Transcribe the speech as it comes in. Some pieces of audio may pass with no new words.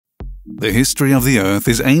The history of the Earth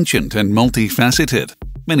is ancient and multifaceted.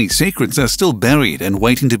 Many secrets are still buried and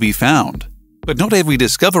waiting to be found. But not every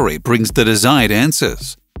discovery brings the desired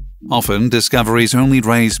answers. Often, discoveries only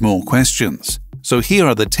raise more questions. So here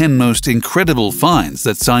are the 10 most incredible finds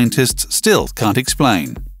that scientists still can't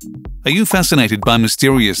explain. Are you fascinated by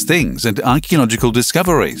mysterious things and archaeological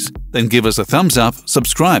discoveries? Then give us a thumbs up,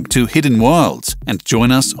 subscribe to Hidden Worlds, and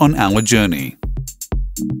join us on our journey.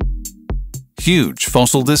 Huge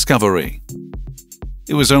fossil discovery.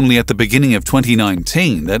 It was only at the beginning of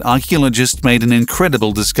 2019 that archaeologists made an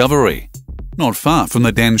incredible discovery. Not far from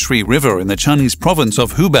the Danshui River in the Chinese province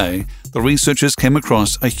of Hubei, the researchers came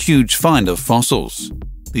across a huge find of fossils.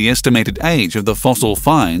 The estimated age of the fossil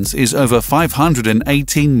finds is over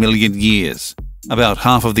 518 million years. About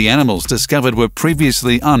half of the animals discovered were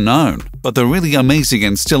previously unknown, but the really amazing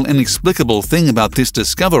and still inexplicable thing about this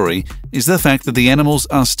discovery is the fact that the animals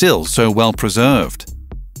are still so well preserved.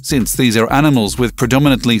 Since these are animals with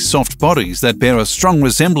predominantly soft bodies that bear a strong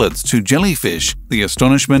resemblance to jellyfish, the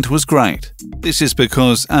astonishment was great. This is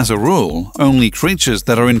because, as a rule, only creatures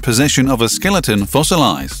that are in possession of a skeleton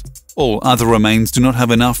fossilize. All other remains do not have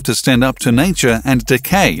enough to stand up to nature and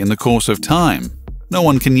decay in the course of time. No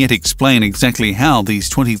one can yet explain exactly how these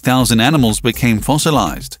 20,000 animals became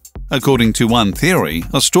fossilized. According to one theory,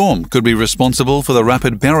 a storm could be responsible for the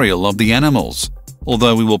rapid burial of the animals.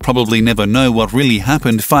 Although we will probably never know what really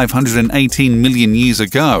happened 518 million years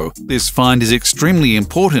ago, this find is extremely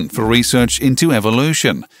important for research into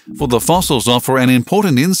evolution, for the fossils offer an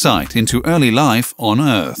important insight into early life on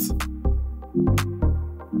Earth.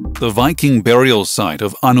 The Viking burial site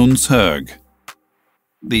of Annunshög.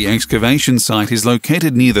 The excavation site is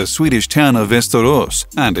located near the Swedish town of Västerås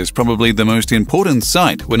and is probably the most important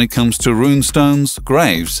site when it comes to runestones,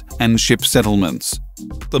 graves, and ship settlements.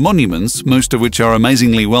 The monuments, most of which are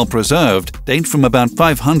amazingly well preserved, date from about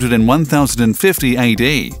 500 and 1050 AD.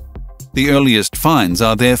 The earliest finds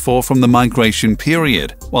are therefore from the migration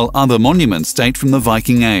period, while other monuments date from the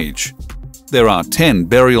Viking Age. There are 10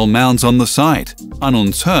 burial mounds on the site.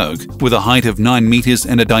 Annunshög, with a height of 9 meters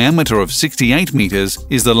and a diameter of 68 meters,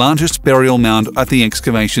 is the largest burial mound at the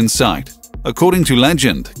excavation site. According to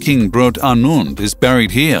legend, King Brot Annund is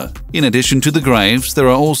buried here. In addition to the graves, there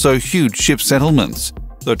are also huge ship settlements.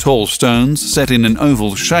 The tall stones, set in an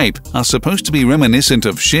oval shape, are supposed to be reminiscent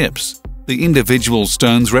of ships. The individual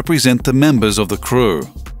stones represent the members of the crew.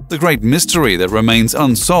 The great mystery that remains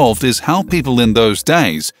unsolved is how people in those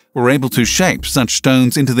days were able to shape such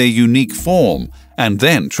stones into their unique form and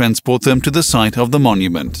then transport them to the site of the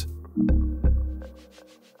monument.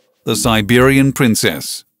 The Siberian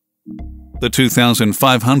Princess. The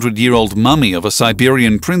 2,500-year-old mummy of a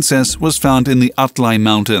Siberian princess was found in the Altai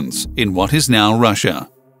Mountains, in what is now Russia.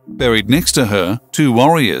 Buried next to her, 2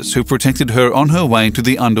 warriors who protected her on her way to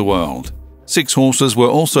the underworld. 6 horses were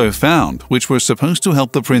also found, which were supposed to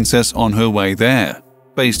help the princess on her way there.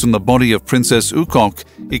 Based on the body of Princess Ukok,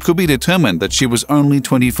 it could be determined that she was only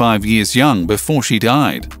 25 years young before she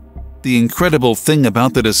died. The incredible thing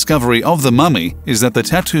about the discovery of the mummy is that the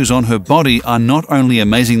tattoos on her body are not only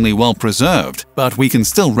amazingly well preserved, but we can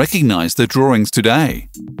still recognize the drawings today.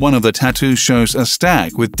 One of the tattoos shows a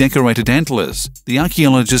stag with decorated antlers. The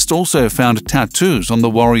archaeologist also found tattoos on the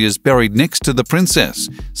warriors buried next to the princess,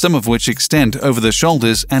 some of which extend over the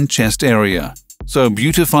shoulders and chest area. So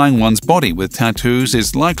beautifying one's body with tattoos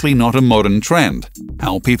is likely not a modern trend.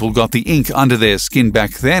 How people got the ink under their skin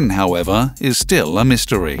back then, however, is still a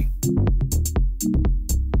mystery.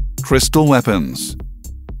 Crystal weapons.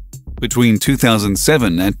 Between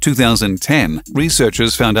 2007 and 2010,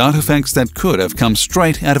 researchers found artifacts that could have come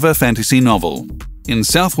straight out of a fantasy novel. In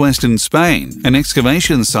southwestern Spain, an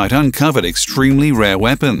excavation site uncovered extremely rare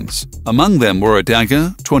weapons. Among them were a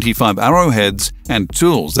dagger, 25 arrowheads, and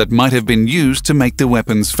tools that might have been used to make the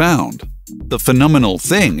weapons found. The phenomenal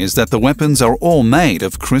thing is that the weapons are all made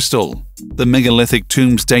of crystal. The megalithic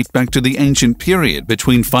tombs date back to the ancient period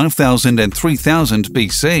between 5000 and 3000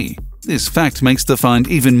 BC. This fact makes the find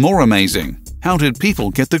even more amazing. How did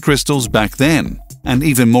people get the crystals back then? And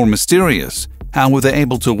even more mysterious, how were they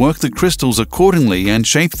able to work the crystals accordingly and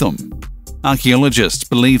shape them? Archaeologists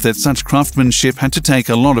believe that such craftsmanship had to take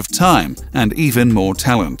a lot of time and even more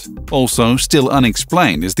talent. Also, still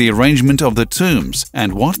unexplained is the arrangement of the tombs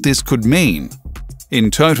and what this could mean. In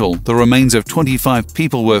total, the remains of 25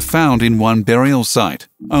 people were found in one burial site.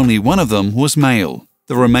 Only one of them was male.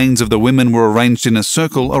 The remains of the women were arranged in a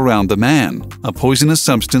circle around the man. A poisonous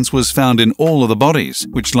substance was found in all of the bodies,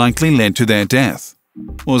 which likely led to their death.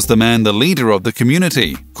 Was the man the leader of the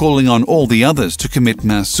community, calling on all the others to commit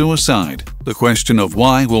mass suicide? The question of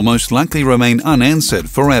why will most likely remain unanswered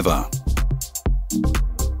forever.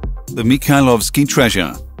 The Mikhailovsky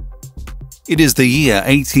treasure. It is the year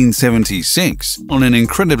 1876. On an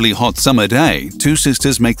incredibly hot summer day, two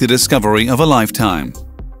sisters make the discovery of a lifetime.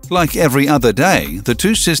 Like every other day, the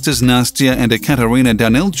two sisters Nastya and Ekaterina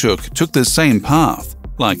Danilchuk took the same path.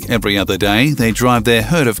 Like every other day, they drive their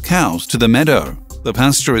herd of cows to the meadow. The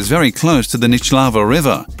pasture is very close to the Nichlava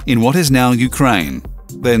River, in what is now Ukraine.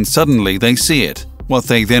 Then suddenly they see it. What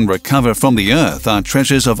they then recover from the earth are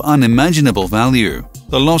treasures of unimaginable value.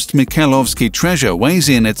 The lost Mikhailovsky treasure weighs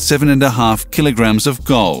in at 7.5 kilograms of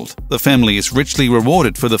gold. The family is richly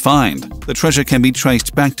rewarded for the find. The treasure can be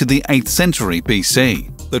traced back to the 8th century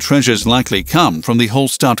BC. The treasures likely come from the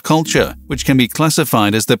Hallstatt culture, which can be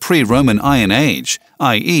classified as the pre-Roman Iron Age,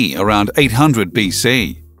 i.e. around 800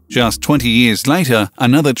 BC. Just 20 years later,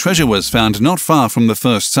 another treasure was found not far from the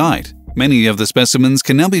first site. Many of the specimens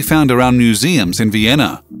can now be found around museums in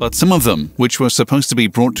Vienna, but some of them, which were supposed to be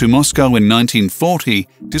brought to Moscow in 1940,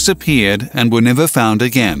 disappeared and were never found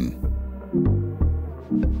again.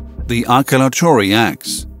 The Archaeology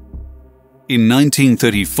Axe. In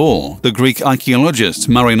 1934, the Greek archaeologist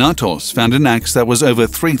Marinatos found an axe that was over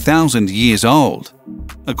 3,000 years old.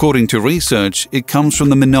 According to research, it comes from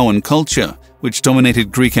the Minoan culture, which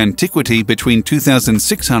dominated Greek antiquity between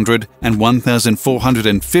 2600 and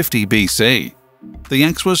 1450 BC. The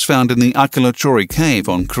axe was found in the Archaeology cave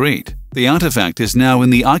on Crete. The artifact is now in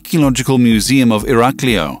the Archaeological Museum of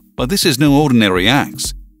Iraklio, but this is no ordinary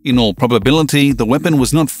axe. In all probability, the weapon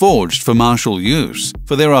was not forged for martial use,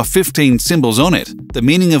 for there are 15 symbols on it, the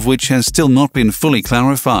meaning of which has still not been fully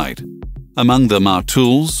clarified. Among them are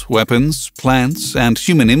tools, weapons, plants, and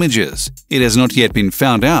human images. It has not yet been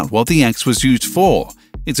found out what the axe was used for.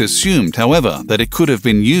 It's assumed, however, that it could have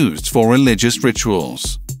been used for religious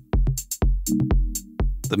rituals.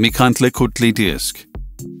 The Mikhailovsky disc.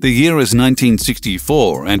 The year is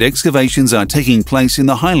 1964 and excavations are taking place in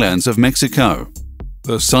the highlands of Mexico.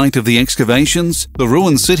 The site of the excavations, the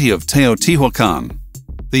ruined city of Teotihuacan.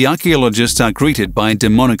 The archaeologists are greeted by a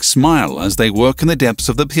demonic smile as they work in the depths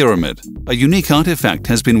of the pyramid. A unique artifact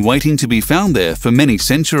has been waiting to be found there for many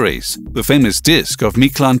centuries, the famous disc of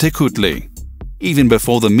Mikhailovsky. Even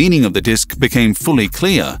before the meaning of the disc became fully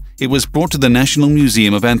clear, it was brought to the National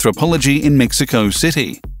Museum of Anthropology in Mexico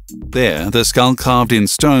City. There, the skull carved in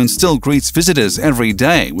stone still greets visitors every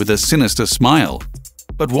day with a sinister smile.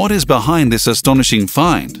 But what is behind this astonishing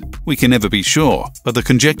find? We can never be sure, but the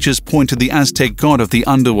conjectures point to the Aztec god of the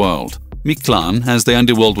underworld. Mictlan, as the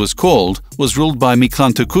underworld was called, was ruled by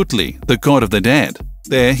Mictlantecutli, the god of the dead.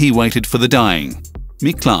 There he waited for the dying.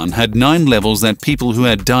 Mictlan had 9 levels that people who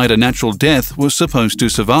had died a natural death were supposed to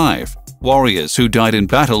survive. Warriors who died in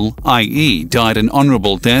battle, i.e. died an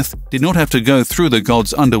honorable death, did not have to go through the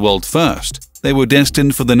god's underworld first. They were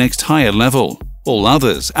destined for the next higher level. All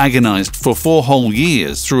others agonized for 4 whole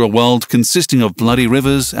years through a world consisting of bloody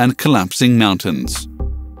rivers and collapsing mountains.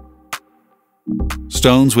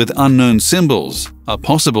 Stones with unknown symbols, a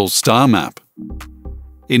possible star map.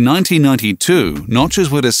 In 1992, notches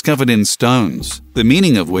were discovered in stones, the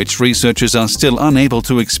meaning of which researchers are still unable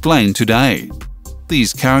to explain today.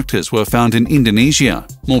 These characters were found in Indonesia,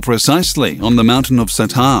 more precisely on the mountain of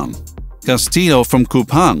Satan. Castillo from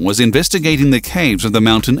Kupang was investigating the caves of the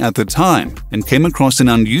mountain at the time and came across an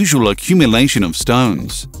unusual accumulation of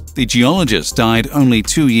stones. The geologist died only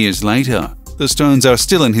 2 years later. The stones are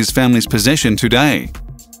still in his family's possession today.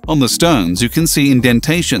 On the stones, you can see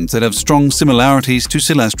indentations that have strong similarities to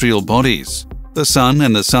celestial bodies. The sun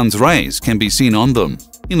and the sun's rays can be seen on them.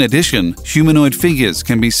 In addition, humanoid figures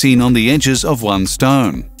can be seen on the edges of one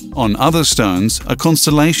stone. On other stones, a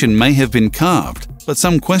constellation may have been carved, but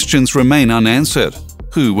some questions remain unanswered.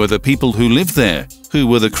 Who were the people who lived there? Who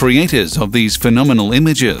were the creators of these phenomenal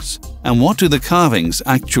images? And what do the carvings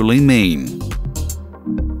actually mean?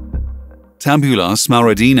 Tabula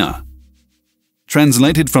smaragdina.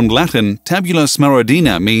 Translated from Latin, tabula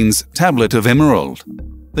smaragdina means tablet of emerald.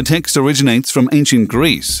 The text originates from ancient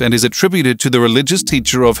Greece and is attributed to the religious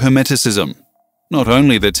teacher of Hermeticism. Not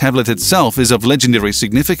only the tablet itself is of legendary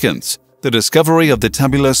significance, the discovery of the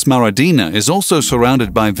tabula smaragdina is also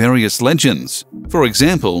surrounded by various legends. For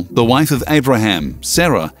example, the wife of Abraham,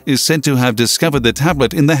 Sarah, is said to have discovered the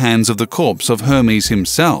tablet in the hands of the corpse of Hermes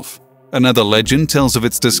himself. Another legend tells of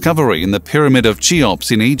its discovery in the Pyramid of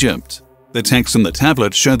Cheops in Egypt. The texts on the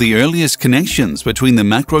tablet show the earliest connections between the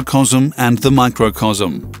macrocosm and the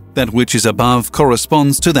microcosm. That which is above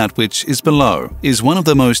corresponds to that which is below, is one of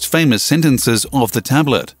the most famous sentences of the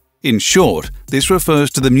tablet. In short, this refers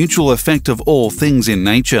to the mutual effect of all things in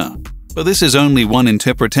nature. But this is only one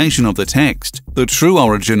interpretation of the text. The true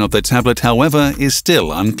origin of the tablet, however, is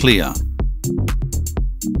still unclear.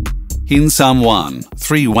 Hin Sam Wan,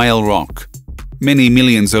 3 Whale Rock. Many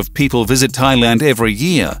millions of people visit Thailand every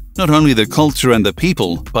year. Not only the culture and the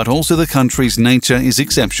people, but also the country's nature is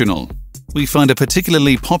exceptional. We find a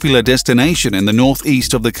particularly popular destination in the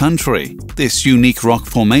northeast of the country. This unique rock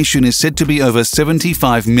formation is said to be over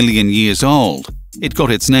 75 million years old. It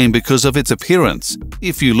got its name because of its appearance.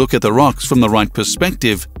 If you look at the rocks from the right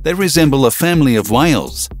perspective, they resemble a family of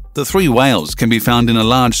whales. The 3 whales can be found in a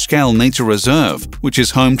large-scale nature reserve, which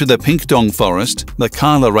is home to the Pink Dong Forest, the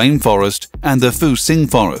Kala Rainforest, and the Phu Sing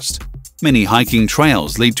Forest. Many hiking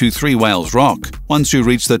trails lead to 3 Whales Rock. Once you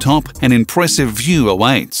reach the top, an impressive view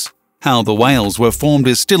awaits. How the whales were formed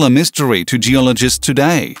is still a mystery to geologists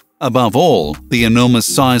today. Above all, the enormous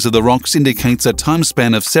size of the rocks indicates a time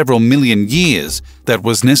span of several million years that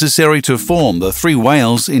was necessary to form the 3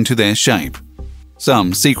 whales into their shape.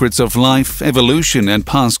 Some secrets of life, evolution, and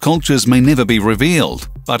past cultures may never be revealed,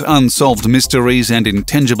 but unsolved mysteries and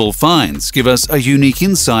intangible finds give us a unique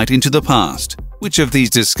insight into the past. Which of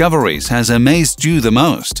these discoveries has amazed you the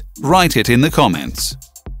most? Write it in the comments.